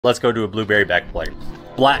Let's go to a blueberry blackberry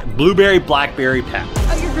blackberry patch.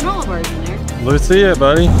 Oh, your granola bar is in there. Let's see it,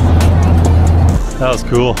 buddy. That was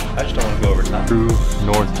cool. I just don't want to go over time. True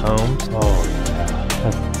North Homes. Oh yeah,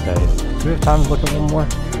 that's exciting. Do we have time to look at one more?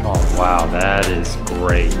 Oh wow, that is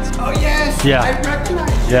great. Oh yes. Yeah. I recognize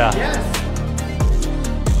it. Yeah. Yes.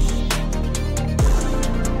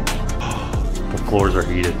 The floors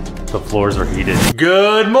are heated. The floors are heated.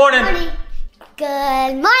 Good morning.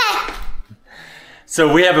 Good morning.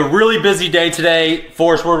 So we have a really busy day today.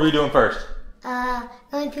 Forrest, what are we doing first?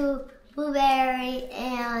 Going to blueberry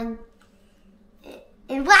and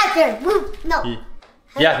blackberry. No.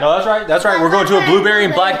 Yeah, no, that's right. That's right. We're going to a blueberry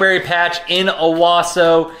and blackberry patch in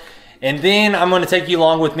Owasso. And then I'm going to take you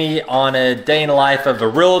along with me on a day in the life of a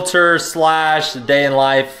realtor / the day in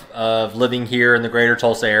life of living here in the greater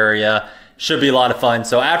Tulsa area. Should be a lot of fun.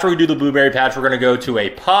 So after we do the blueberry patch, we're going to go to a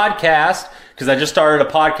podcast because I just started a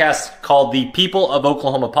podcast called the People of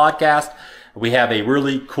Oklahoma Podcast. We have a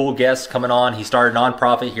really cool guest coming on. He started a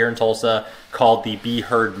nonprofit here in Tulsa called the Be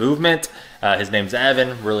Heard Movement. His name's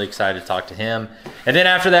Evan. Really excited to talk to him. And then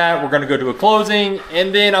after that, we're going to go to a closing.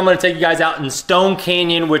 And then I'm going to take you guys out in Stone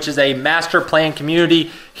Canyon, which is a master plan community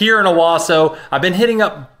here in Owasso. I've been hitting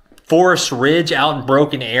up Forest Ridge out in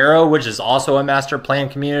Broken Arrow, which is also a master plan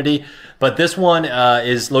community. But this one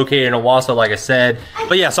is located in Owasso, like I said.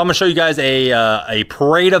 But yeah, so I'm gonna show you guys a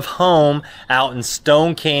parade of home out in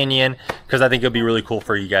Stone Canyon because I think it'll be really cool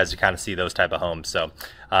for you guys to kind of see those type of homes. So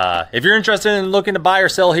if you're interested in looking to buy or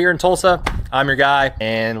sell here in Tulsa, I'm your guy.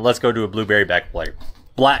 And let's go to a blueberry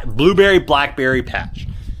blackberry patch.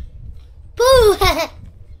 Boo!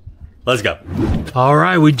 Let's go. All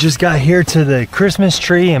right, we just got here to the Christmas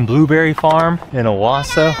tree and blueberry farm in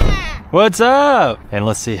Owasso. What's up? And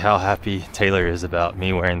let's see how happy Taylor is about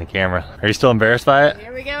me wearing the camera. Are you still embarrassed by it?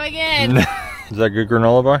 Here we go again. Is that a good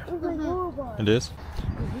granola bar? It is?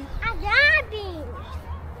 I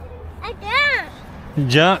got You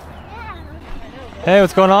jump? Hey,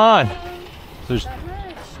 what's going on? There's...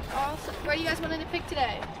 Awesome. What do you guys want to pick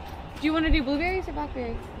today? Do you want to do blueberries or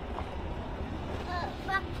blackberries?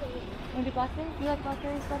 Want to do blackberries? You like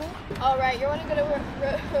blackberries better? All right, you want to go to rows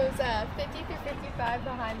 50 through 55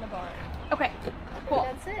 behind the barn. Okay, cool.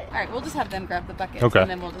 That's it. All right, we'll just have them grab the buckets Okay. and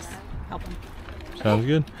then we'll just help them. Sounds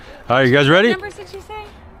good. All right, you guys ready? What numbers did you say?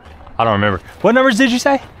 I don't remember. What numbers did you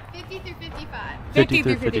say? 50 through 55. 50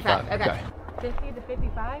 through 55. Okay. 50 to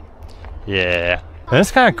 55? Yeah. And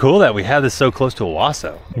it's kind of cool that we have this so close to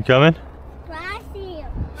Owasso. You coming?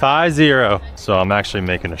 5-0. So I'm actually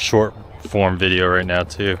making a short form video right now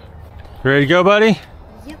too. You ready to go, buddy?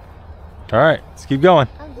 Yep. All right, let's keep going.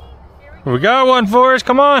 We got one for us.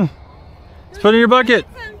 Come on. Let's put it in your bucket.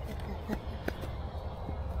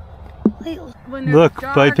 When they're Look,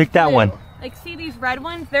 dark buddy, pick that blue. one. Like, see these red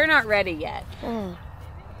ones? They're not ready yet. Hey,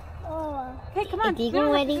 come on. Is Deacon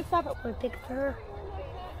ready for a picture?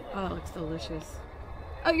 Oh, it looks delicious.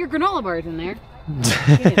 Oh, your granola bar is in there.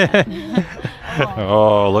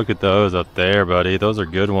 Oh, look at those up there, buddy. Those are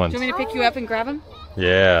good ones. Do you want me to pick you up and grab them?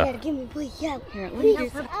 Yeah. Give me please. Yeah. Here, let me do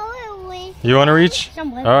some. You want to reach? All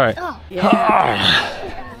right.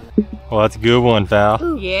 Yeah. Well, that's a good one,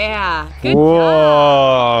 Val. Yeah. Good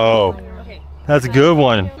Whoa. job. Okay. That's a good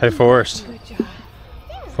one. Hey, Forrest. Good job.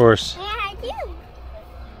 Forrest.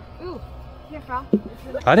 Ooh. Here, Frau.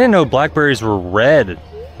 I didn't know blackberries were red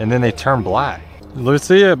and then they turn black. Let's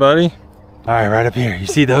see it, buddy. All right, right up here. You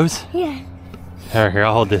see those? Yeah. Here,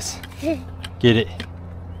 I'll hold this. Get it.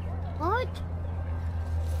 What?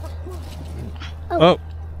 Oh.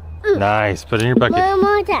 Nice. Put it in your bucket. One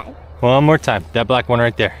more time. One more time. That black one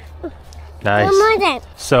right there. Nice. One more time.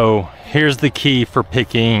 So here's the key for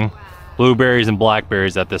picking blueberries and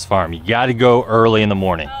blackberries at this farm. You got to go early in the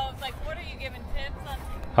morning. Oh, it's like, what are you giving tips on?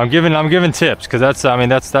 I'm giving tips because that's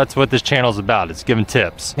what this channel is about. It's giving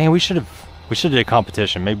tips. Man, we should do a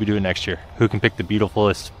competition. Maybe do it next year. Who can pick the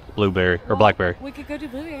beautifulest blueberry or blackberry? We could go do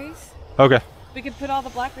blueberries. Okay. We could put all the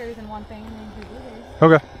blackberries in one thing and then do blueberries.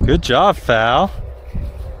 Okay. Good job, Fal.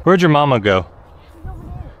 Where'd your mama go?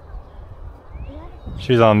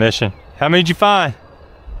 She's on a mission. How many did you find?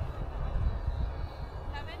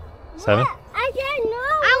 7. I didn't know.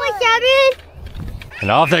 I was 7. And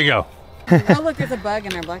off they go. Oh, look, there's a bug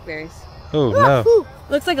in our blackberries. Oh no.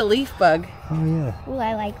 Looks like a leaf bug. Oh yeah. Ooh,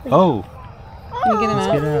 I like it. Oh. Can you get him Let's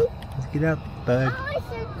out? get out. Let's get out, bug. Oh, it's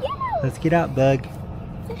so cute. Let's get out, bug.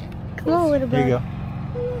 Come on, little bug. There you go.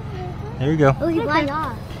 There you go. Oh, you blind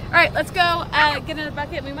off. All right, let's go get in a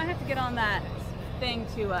bucket. We might have to get on that thing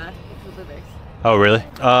to get to the blueberries. Oh really?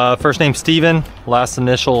 First name Steven, last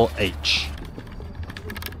initial H.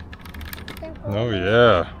 Oh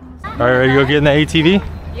yeah. All right, ready to go get in the ATV?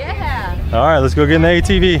 Yeah. All right, let's go get in the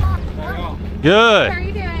ATV. How Good. are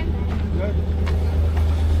you doing?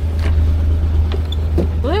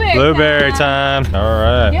 Blueberry. Blueberry time. All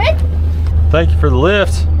right. Good. Thank you for the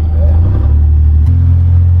lift.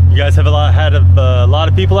 You guys have a lot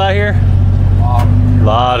of people out here? A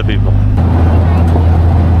lot of people.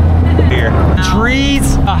 Here.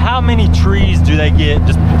 Trees, how many trees do they get?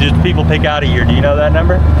 Just people pick out a year? Do you know that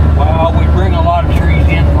number? Well, we bring a lot of trees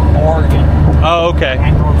in from Oregon Oh, okay.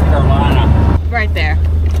 and North Carolina. Right there.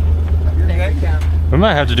 We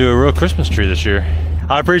might have to do a real Christmas tree this year.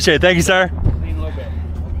 I appreciate it. Thank you, sir.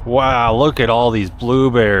 Wow, look at all these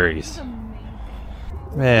blueberries.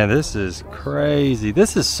 Man, this is crazy.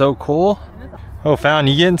 This is so cool. Oh, Fallon,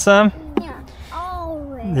 you getting some? Yeah.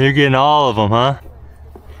 Always. You're getting all of them, huh?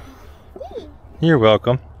 You're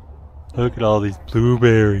welcome. Look at all these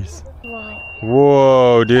blueberries.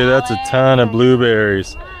 Whoa, dude, that's a ton of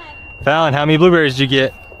blueberries. Fallon, how many blueberries did you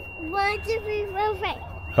get? 1, 2, 3, 4, 5.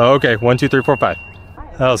 Oh, okay, 1, 2, 3, 4, 5.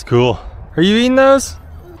 That was cool. Are you eating those?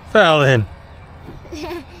 Fallon.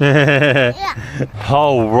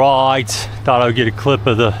 All right. Thought I would get a clip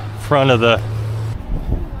of the front of the.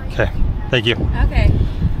 Okay, thank you. Okay.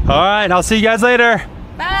 All right, I'll see you guys later.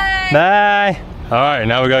 Bye. Bye. All right,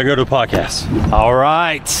 now we gotta go to a podcast. All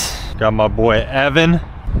right, got my boy Evan.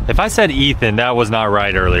 If I said Ethan, that was not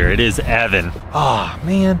right earlier. It is Evan. Oh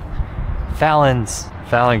man, Fallon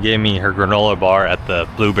gave me her granola bar at the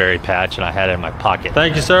blueberry patch, and I had it in my pocket.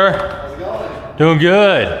 Thank you, sir. How's it going? Doing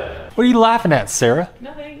good. What are you laughing at, Sarah?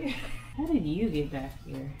 Nothing. How did you get back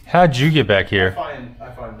here? How'd you get back here? I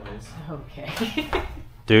find ways. Okay.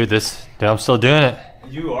 Dude, I'm still doing it.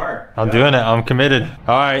 You are. I'm doing it. I'm committed.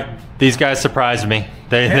 All right, these guys surprised me.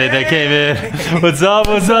 They came in. What's up?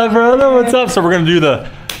 What's up, brother? What's up? So we're gonna do the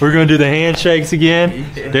handshakes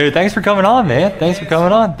again. Dude, thanks for coming on, man. Thanks for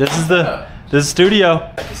coming on. This is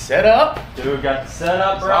studio. Set up. Dude, got the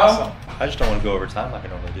setup, bro. Awesome. I just don't want to go over time like I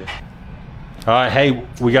normally do. All right, hey,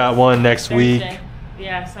 we got one next week.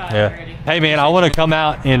 Yeah, I saw it Yeah. already. Hey, man, I want to come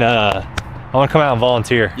out and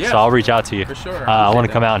volunteer. Yeah, so I'll reach out to you. for sure. I want to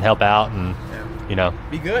Appreciate come that. out and help out and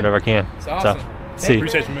Be good. whatever I can. It's awesome. So, see.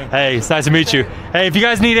 Appreciate you, man. Hey, it's nice to meet you. Hey, if you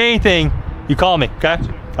guys need anything, you call me, okay?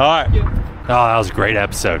 All right. Oh, that was a great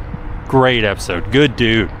episode. Great episode. Good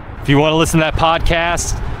dude. If you want to listen to that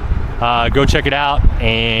podcast, go check it out,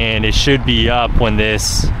 and it should be up when it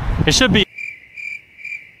should be.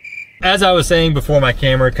 As I was saying before my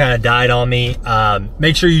camera kind of died on me,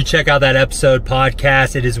 make sure you check out that episode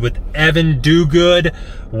podcast. It is with Evan Dogood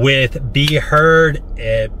with Be Heard.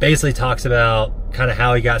 It basically talks about kind of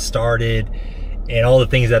how he got started and all the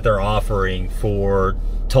things that they're offering for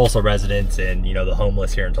Tulsa residents and, the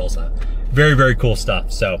homeless here in Tulsa. Very, very cool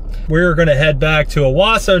stuff. So we're gonna head back to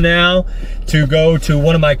Owasso now to go to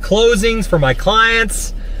one of my closings for my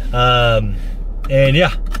clients. And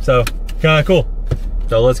yeah, so kind of cool.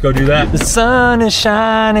 So let's go do that. The sun is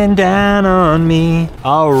shining down on me.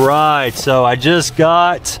 All right, so I just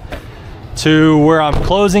got to where I'm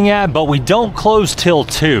closing at, but we don't close till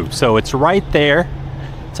 2. So it's right there,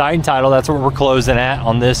 Titan Title, that's what we're closing at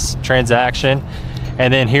on this transaction.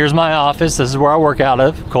 And then here's my office. This is where I work out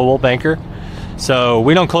of, Coldwell Banker. So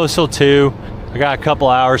we don't close till 2. I got a couple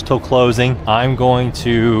hours till closing. I'm going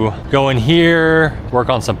to go in here, work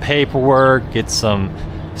on some paperwork, get some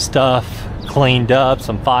stuff cleaned up,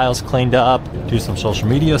 some files cleaned up, do some social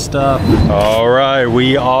media stuff. All right,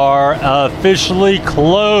 we are officially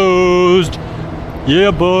closed.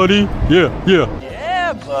 Yeah, buddy. Yeah.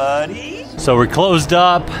 Yeah, buddy. So we're closed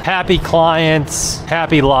up. Happy clients,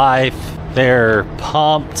 happy life. They're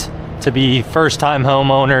pumped to be first-time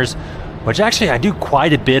homeowners, which actually I do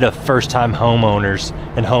quite a bit of first-time homeowners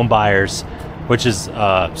and home buyers, which is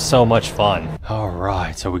so much fun. All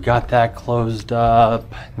right, so we got that closed up.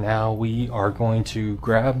 Now we are going to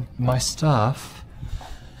grab my stuff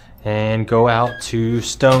and go out to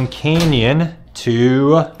Stone Canyon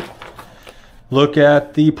to look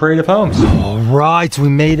at the parade of homes. All right, we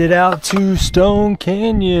made it out to Stone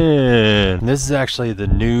Canyon. This is actually the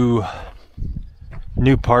new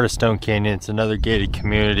part of Stone Canyon. It's another gated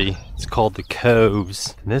community. It's called the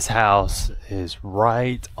Coves. And this house is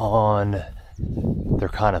right on their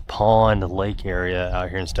kind of pond lake area out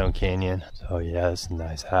here in Stone Canyon. So yeah, it's a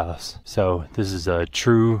nice house. So this is a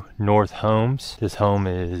True North Homes. This home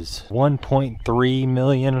is 1.3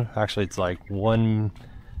 million. Actually, it's like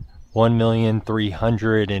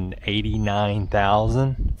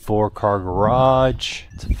 1,389,000. 4-car garage.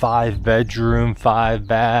 It's a 5-bedroom,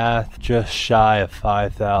 5-bath, just shy of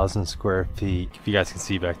 5,000 square feet. If you guys can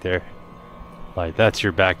see back there, like that's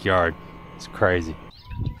your backyard. It's crazy.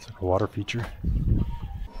 It's like a water feature.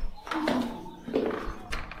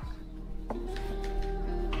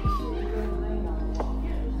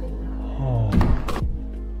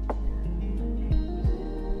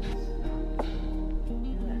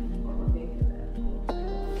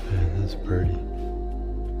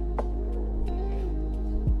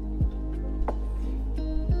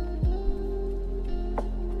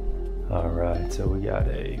 All right, so we got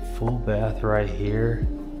a full bath right here.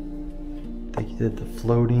 I think you did the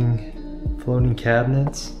floating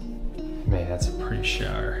cabinets. Man, that's a pretty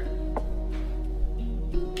shower.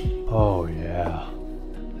 Oh yeah,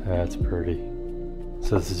 that's pretty.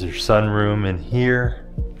 So this is your sunroom in here,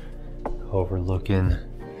 overlooking,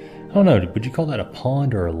 I don't know, would you call that a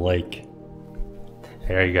pond or a lake?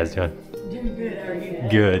 Hey, how are you guys doing? Doing good, how are you?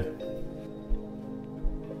 Good.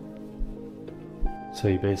 So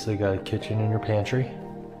you basically got a kitchen in your pantry.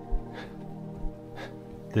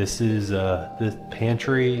 This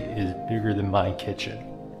pantry is bigger than my kitchen.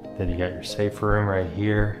 Then you got your safe room right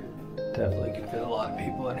here. Definitely can fit a lot of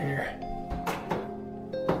people in here.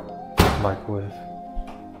 Microwave.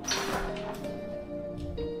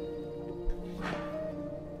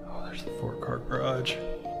 Oh, there's the 4-car garage.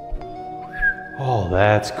 Oh,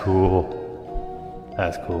 that's cool.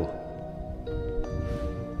 That's cool.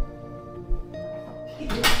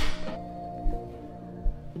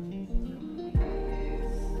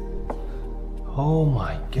 Oh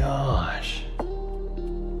my gosh.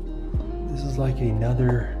 This is like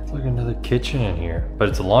another kitchen in here, but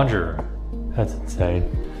it's a laundry room. That's insane.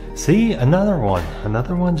 See, another one.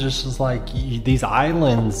 Another one just is like these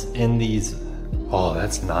islands in these. Oh,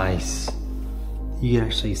 that's nice. You can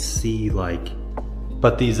actually see like,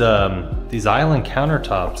 but these island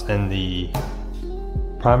countertops and the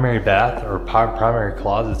primary bath or primary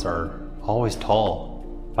closets are always tall.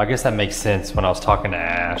 I guess that makes sense. When I was talking to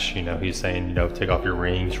Ash, you know, he's saying, you know, take off your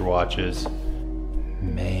rings, your watches.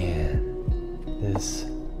 Man, this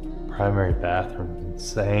primary bathroom is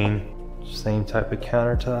insane. Same type of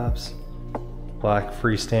countertops. Black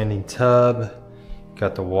freestanding tub.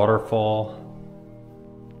 Got the waterfall.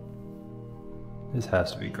 This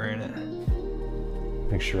has to be granite.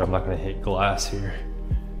 Make sure I'm not gonna hit glass here.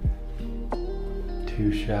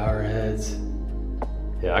 2 shower heads.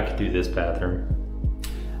 Yeah, I could do this bathroom.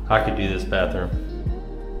 I could do this bathroom.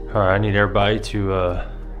 All right, I need everybody to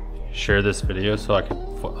share this video so I can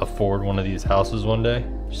afford one of these houses one day.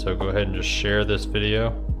 So go ahead and just share this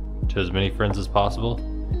video to as many friends as possible.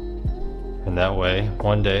 And that way,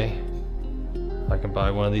 one day, I can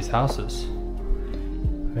buy one of these houses.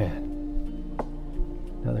 Man,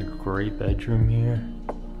 another great bedroom here.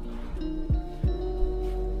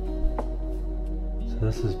 So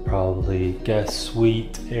this is probably guest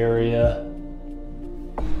suite area.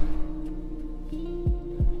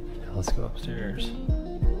 Let's go upstairs.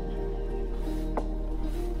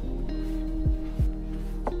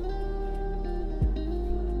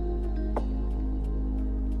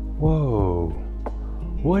 Whoa,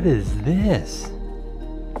 what is this?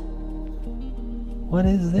 What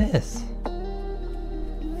is this?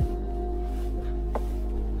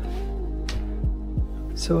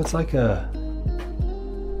 So it's like another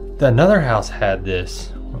house had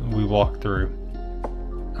this we walked through.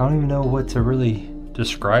 I don't even know what to really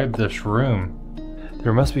describe this room.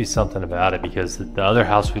 There must be something about it because the other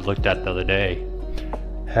house we looked at the other day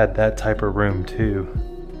had that type of room too.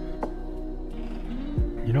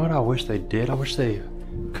 You know what I wish they did?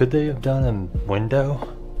 Could they have done a window?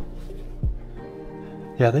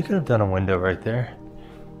 Yeah, they could have done a window right there.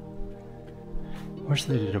 Wish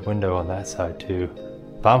they did a window on that side too.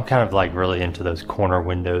 But I'm kind of like really into those corner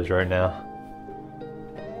windows right now.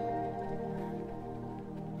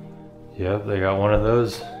 Yep, they got one of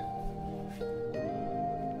those.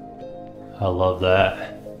 I love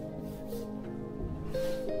that.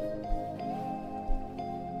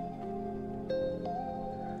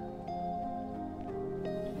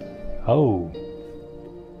 Oh,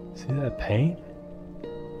 see that paint? I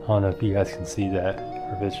don't know if you guys can see that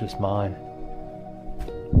or if it's just mine.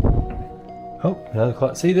 Oh, another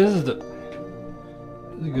closet. See, this is a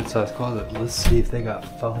good sized closet. Let's see if they got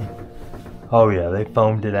foam. Oh yeah, they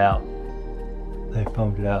foamed it out. They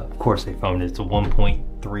foamed it out. Of course they foamed it. It's a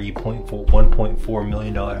 $1.4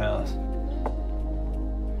 million house.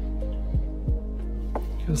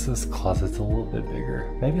 Because this closet's a little bit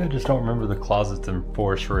bigger. Maybe I just don't remember the closets in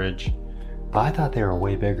Forest Ridge. But I thought they were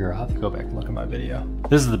way bigger. I'll have to go back and look at my video.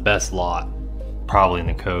 This is the best lot. Probably in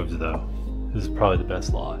the Coves though. This is probably the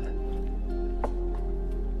best lot.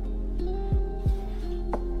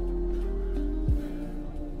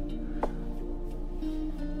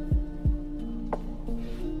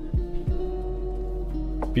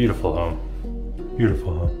 Beautiful home.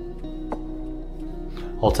 Beautiful home.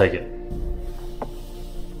 I'll take it.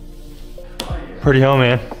 Pretty home,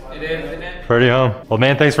 man. It is, isn't it? Pretty home. Well,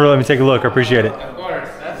 man, thanks for letting me take a look. I appreciate it. Of course.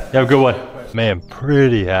 You have a good one. Man,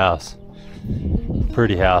 pretty house.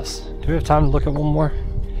 Pretty house. Do we have time to look at one more?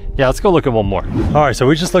 Yeah, let's go look at one more. All right, so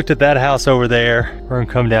we just looked at that house over there. We're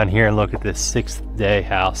gonna come down here and look at this 6th day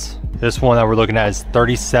house. This one that we're looking at is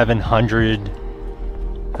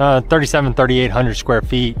 3,800 square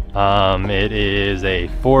feet. It is a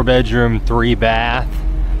 4-bedroom, 3-bath.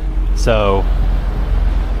 So,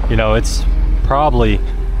 you know, it's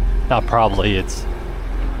it's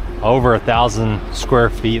over 1,000 square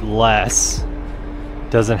feet less.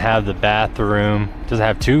 Doesn't have the bathroom, doesn't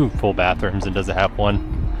have 2 full bathrooms, and doesn't have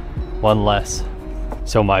one less.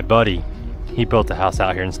 So my buddy, he built a house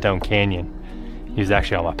out here in Stone Canyon. He was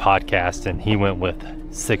actually on my podcast, and he went with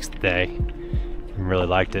 6th Day and really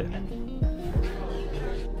liked it.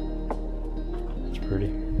 It's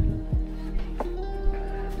pretty.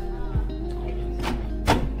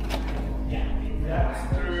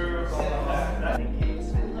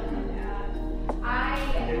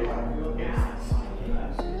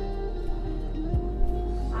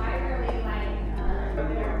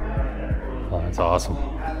 Oh, that's awesome.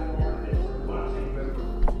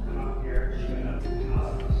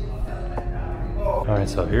 Alright,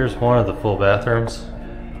 so here's one of the full bathrooms.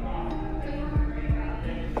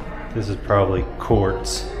 This is probably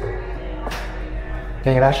quartz.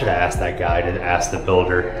 Dang it, I should have asked that guy to ask the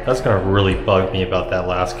builder. That's gonna really bug me about that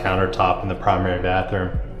last countertop in the primary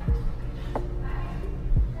bathroom.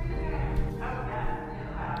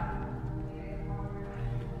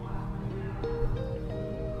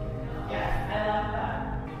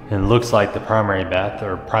 And it looks like the primary bath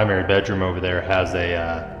or primary bedroom over there has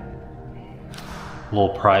a little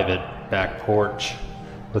private back porch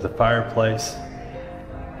with a fireplace.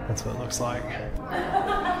 That's what it looks like.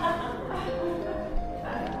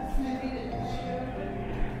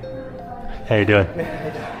 How you doing?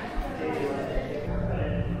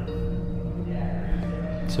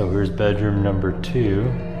 So here's bedroom number 2.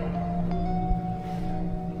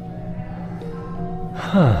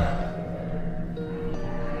 Huh.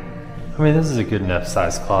 I mean, this is a good enough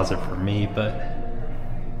size closet for me, but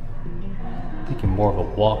I'm thinking more of a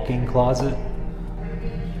walk-in closet.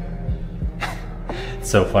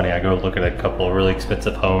 It's so funny, I go look at a couple of really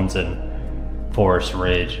expensive homes in Forest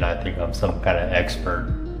Ridge, and I think I'm some kind of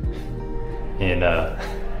expert in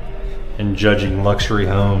judging luxury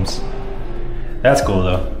homes. That's cool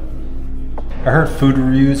though. I heard food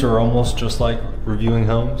reviews are almost just like reviewing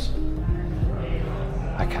homes.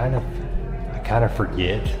 I kind of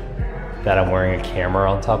forget that I'm wearing a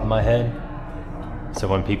camera on top of my head. So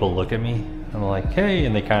when people look at me, I'm like, hey,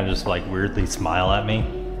 and they kind of just like weirdly smile at me.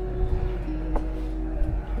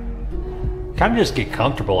 Kind of just get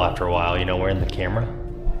comfortable after a while, you know, wearing the camera.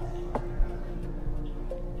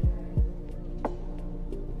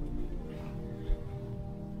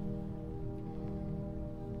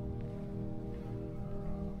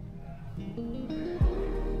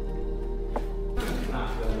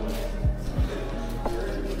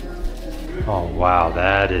 Oh wow,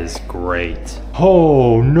 that is great.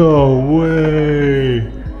 Oh no way!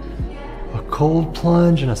 A cold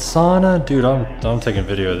plunge and a sauna? Dude, I'm taking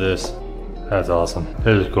video of this. That's awesome.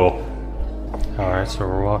 This is cool. Alright, so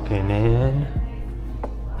we're walking in.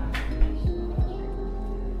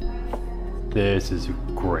 This is a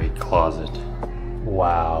great closet.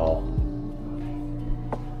 Wow.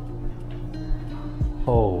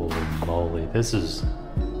 Holy moly, this is...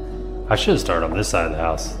 I should have started on this side of the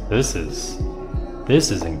house. This is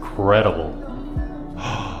incredible.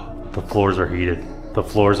 The floors are heated. The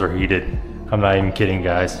floors are heated. I'm not even kidding,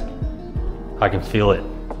 guys. I can feel it.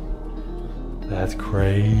 That's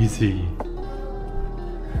crazy.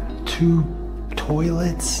 2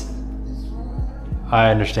 toilets. I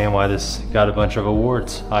understand why this got a bunch of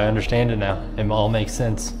awards. I understand it now. It all makes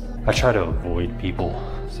sense. I try to avoid people.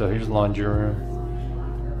 So here's the laundry room.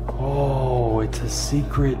 Oh, it's a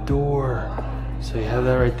secret door. So you have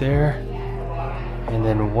that right there. And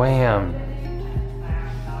then wham.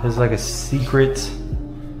 There's like a secret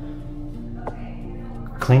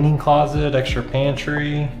cleaning closet, extra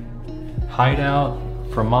pantry, hideout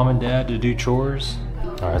for mom and dad to do chores.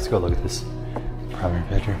 All right, let's go look at this primary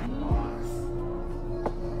bedroom.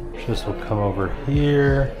 This will come over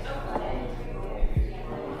here.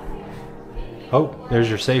 Oh, there's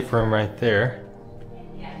your safe room right there.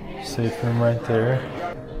 Safe room right there.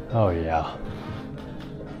 Oh yeah.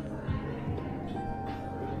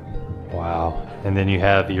 Wow. And then you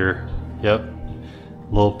have your, yep,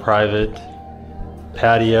 little private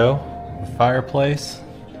patio, fireplace.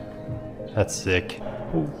 That's sick.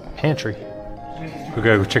 Ooh, pantry. We'll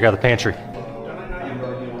go check out the pantry.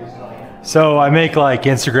 So I make like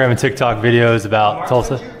Instagram and TikTok videos about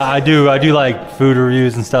Tulsa. I do like food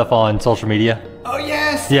reviews and stuff on social media. Oh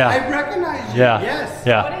yes! Yeah. I recognize you. Yeah. Yes.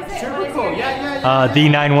 Yeah. What is it? Super cool. Yeah. The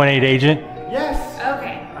 918 agent. Yes.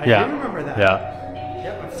 Okay. I Yeah. do remember that. Yeah.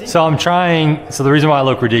 So I'm trying, so the reason why I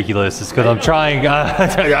look ridiculous is because I'm trying,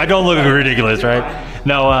 I don't look ridiculous, right?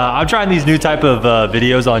 No, I'm trying these new type of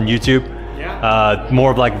videos on YouTube.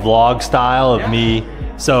 More of like vlog style of me.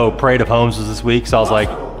 So Parade of Homes was this week, so I was like,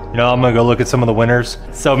 you know, I'm gonna go look at some of the winners.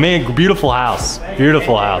 So man, beautiful house,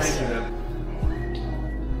 beautiful house.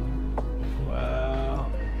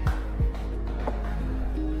 Wow.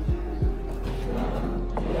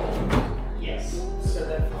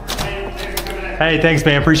 Hey, thanks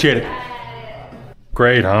man, appreciate it.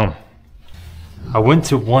 Great home. I went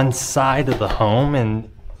to one side of the home and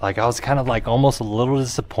like I was kind of like almost a little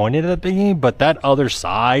disappointed at the beginning, but that other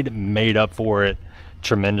side made up for it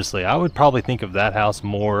tremendously. I would probably think of that house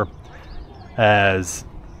more as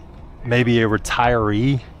maybe a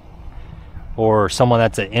retiree or someone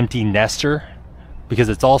that's an empty nester, because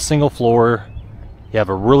it's all single floor. You have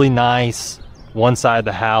a really nice one side of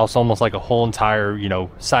the house, almost like a whole entire, you know,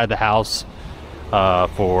 side of the house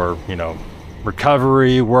for, you know,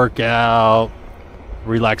 recovery, workout,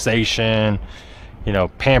 relaxation, you know,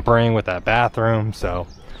 pampering with that bathroom. So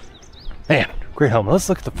man, great home. Let's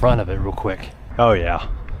look at the front of it real quick. Oh yeah,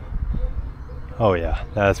 oh yeah,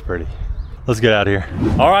 that's pretty. Let's get out of here.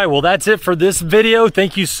 All right, well that's it for this video.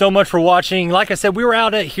 Thank you so much for watching. Like I said, we were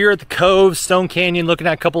out here at the Cove, Stone Canyon, looking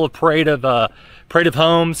at a couple of Parade of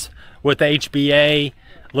Homes with the HBA.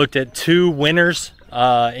 Looked at 2 winners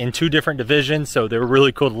in 2 different divisions, so they were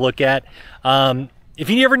really cool to look at. If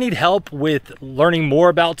you ever need help with learning more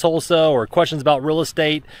about Tulsa or questions about real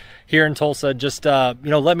estate here in Tulsa, just you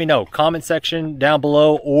know, let me know. Comment section down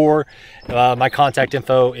below, or my contact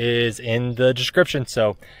info is in the description.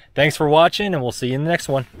 So thanks for watching, and we'll see you in the next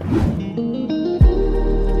one.